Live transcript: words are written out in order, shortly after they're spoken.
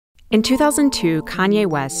In 2002, Kanye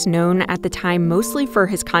West, known at the time mostly for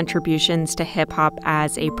his contributions to hip-hop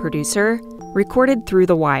as a producer, recorded Through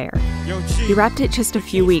the Wire. He rapped it just a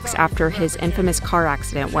few weeks after his infamous car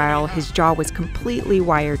accident while his jaw was completely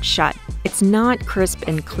wired shut. It's not crisp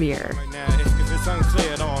and clear. It's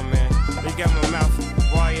unclear at all, man. They got my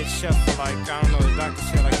mouth wired shut for like, I don't know, the doctor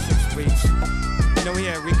said like 6 weeks. You know, we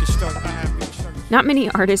had reconstructed. Not many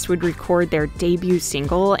artists would record their debut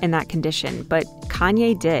single in that condition, but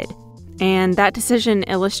Kanye did. And that decision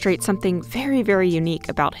illustrates something very, very unique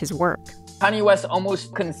about his work. Kanye West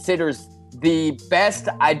almost considers the best,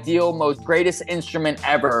 ideal, most greatest instrument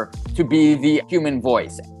ever to be the human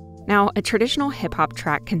voice. Now, a traditional hip-hop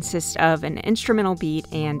track consists of an instrumental beat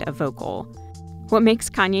and a vocal. What makes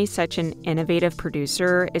Kanye such an innovative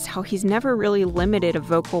producer is how he's never really limited a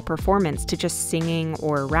vocal performance to just singing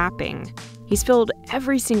or rapping. He's filled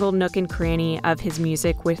every single nook and cranny of his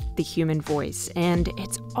music with the human voice, and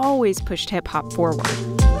it's always pushed hip-hop forward.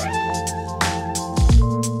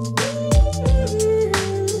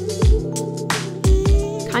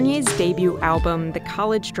 Kanye's debut album, The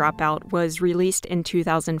College Dropout, was released in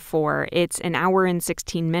 2004. It's an hour and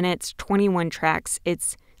 16 minutes, 21 tracks.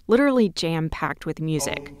 It's literally jam-packed with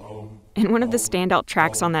music. And one of the standout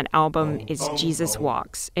tracks on that album is Jesus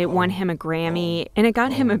Walks. It won him a Grammy, and it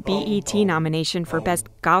got him a BET nomination for Best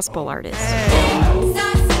Gospel Artist.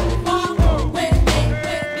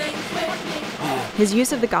 His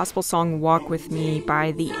use of the gospel song Walk With Me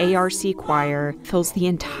by the ARC Choir fills the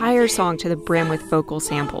entire song to the brim with vocal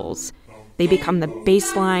samples. They become the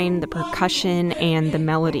bass line, the percussion, and the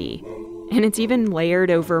melody. And it's even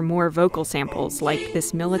layered over more vocal samples, like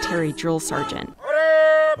this military drill sergeant.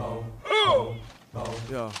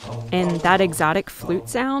 And that exotic flute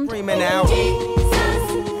sound?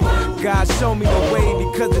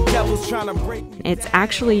 It's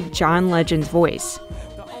actually John Legend's voice.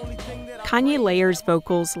 Kanye layers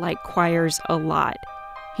vocals like choirs a lot.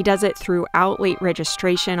 He does it throughout Late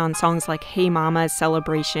Registration on songs like Hey Mama,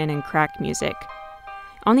 Celebration, and Crack Music.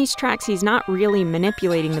 On these tracks, he's not really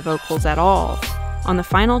manipulating the vocals at all. On the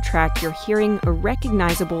final track, you're hearing a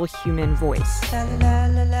recognizable human voice.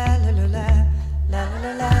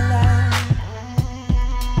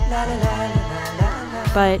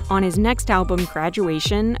 But on his next album,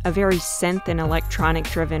 Graduation, a very synth and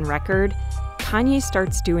electronic-driven record, Kanye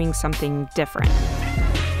starts doing something different.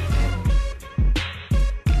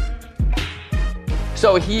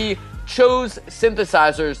 So he chose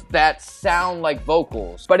synthesizers that sound like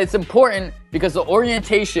vocals, but it's important because the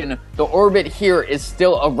orientation, the orbit here is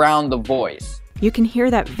still around the voice. You can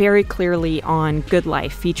hear that very clearly on Good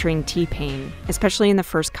Life featuring T-Pain, especially in the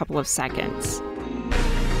first couple of seconds.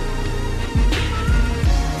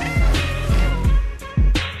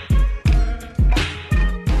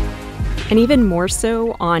 And even more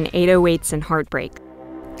so on 808s and Heartbreak.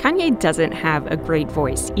 Kanye doesn't have a great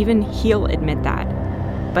voice, even he'll admit that.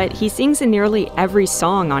 But he sings in nearly every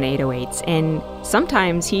song on 808s, and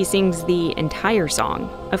sometimes he sings the entire song,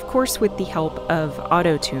 of course with the help of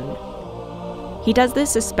auto-tune. He does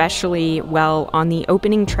this especially well on the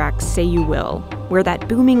opening track, Say You Will, where that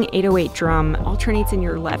booming 808 drum alternates in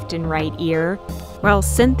your left and right ear, while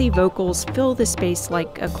synthy vocals fill the space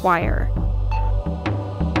like a choir.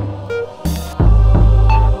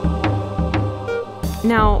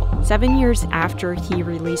 Now, 7 years after he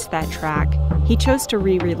released that track, he chose to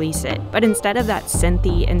re-release it, but instead of that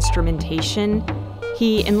synthy instrumentation,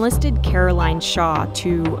 he enlisted Caroline Shaw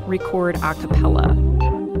to record a cappella.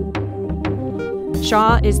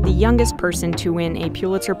 Shaw is the youngest person to win a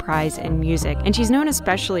Pulitzer Prize in music, and she's known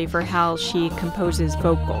especially for how she composes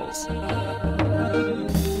vocals.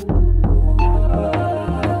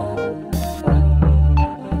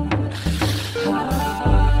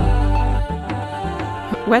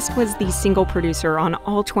 West was the single producer on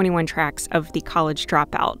all 21 tracks of The College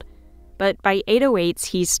Dropout. But by 808s,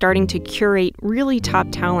 he's starting to curate really top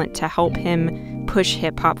talent to help him push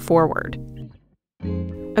hip-hop forward.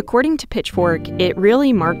 According to Pitchfork, it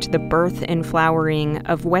really marked the birth and flowering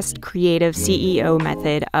of West's creative CEO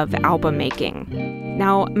method of album making.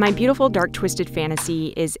 Now, My Beautiful Dark Twisted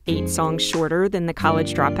Fantasy is 8 songs shorter than The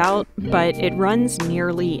College Dropout, but it runs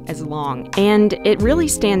nearly as long. And it really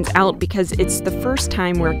stands out because it's the first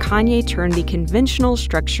time where Kanye turned the conventional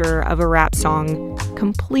structure of a rap song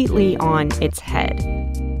completely on its head.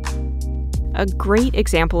 A great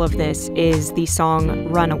example of this is the song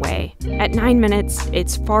Runaway. At 9 minutes,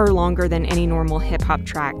 it's far longer than any normal hip-hop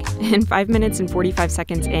track. And 5 minutes and 45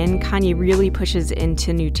 seconds in, Kanye really pushes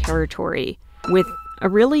into new territory with a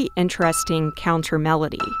really interesting counter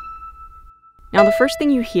melody. Now, the first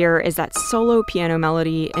thing you hear is that solo piano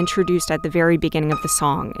melody introduced at the very beginning of the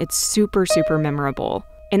song. It's super, super memorable.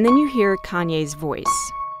 And then you hear Kanye's voice.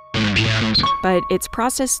 But it's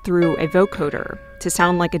processed through a vocoder to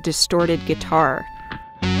sound like a distorted guitar.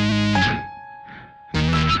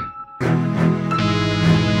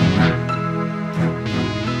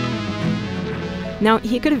 Now,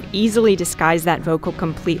 he could have easily disguised that vocal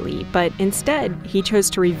completely, but instead, he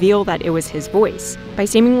chose to reveal that it was his voice by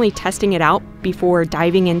seemingly testing it out before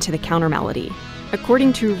diving into the counter melody.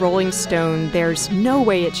 According to Rolling Stone, there's no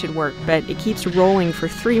way it should work, but it keeps rolling for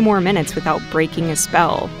 3 more minutes without breaking a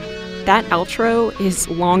spell. That outro is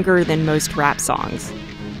longer than most rap songs.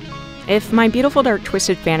 If My Beautiful Dark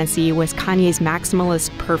Twisted Fantasy was Kanye's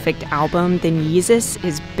maximalist perfect album, then Yeezus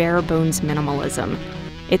is bare bones minimalism.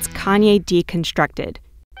 It's Kanye deconstructed.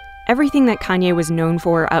 Everything that Kanye was known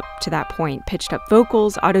for up to that point, pitched up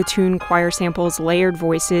vocals, auto-tune, choir samples, layered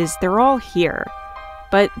voices, they're all here.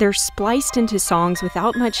 But they're spliced into songs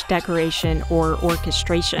without much decoration or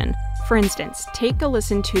orchestration. For instance, take a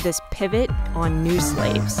listen to this pivot on New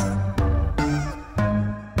Slaves.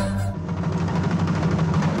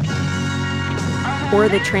 Or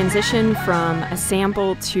the transition from a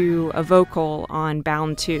sample to a vocal on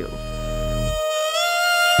Bound 2.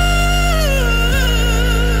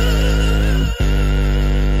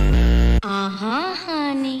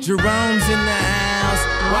 Honey. Jerome's in the house,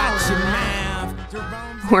 watch your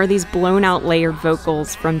mouth. Or these blown out layered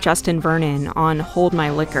vocals from Justin Vernon on Hold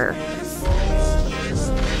My Liquor.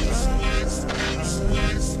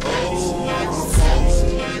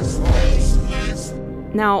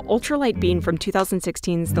 Now, Ultralight Beam from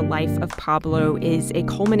 2016's The Life of Pablo is a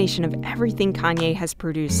culmination of everything Kanye has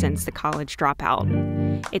produced since The College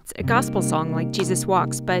Dropout. It's a gospel song like Jesus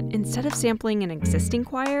Walks, but instead of sampling an existing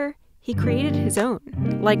choir, he created his own.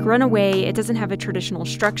 Like Runaway, it doesn't have a traditional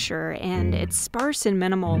structure, and it's sparse and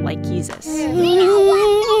minimal like Yeezus.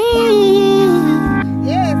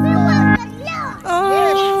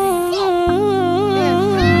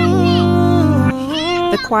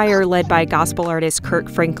 The choir, led by gospel artist Kirk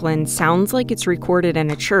Franklin, sounds like it's recorded in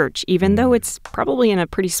a church, even though it's probably in a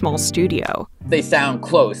pretty small studio. They sound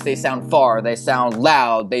close, they sound far, they sound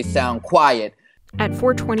loud, they sound quiet. At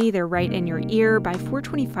 420, they're right in your ear. By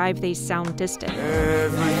 425, they sound distant. I'm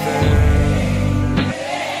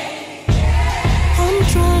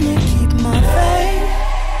trying to keep my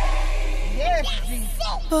faith,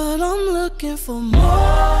 but I'm looking for more.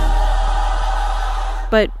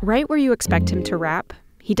 But right where you expect him to rap,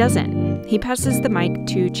 he doesn't. He passes the mic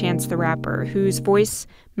to Chance the Rapper, whose voice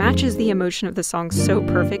matches the emotion of the song so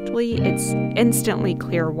perfectly, it's instantly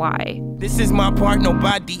clear why. This is my part,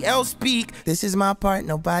 nobody else speak. This is my part,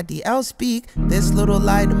 nobody else speak. This little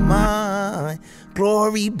light of mine,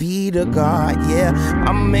 glory be to God, yeah.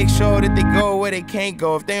 I'ma make sure that they go where they can't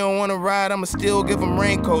go. If they don't wanna ride, I'ma still give them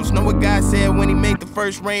raincoats. Know what God said when he made the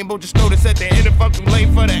first rainbow? Just notice at the end if I'm too late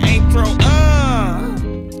for the intro,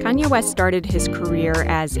 Kanye West started his career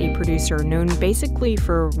as a producer known basically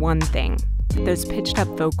for one thing: those pitched-up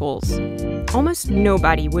vocals. Almost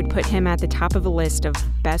nobody would put him at the top of a list of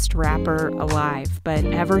best rapper alive, but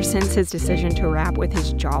ever since his decision to rap with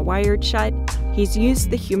his jaw wired shut, he's used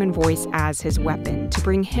the human voice as his weapon to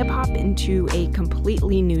bring hip-hop into a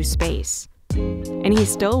completely new space. And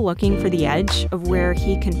he's still looking for the edge of where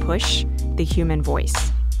he can push the human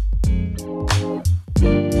voice.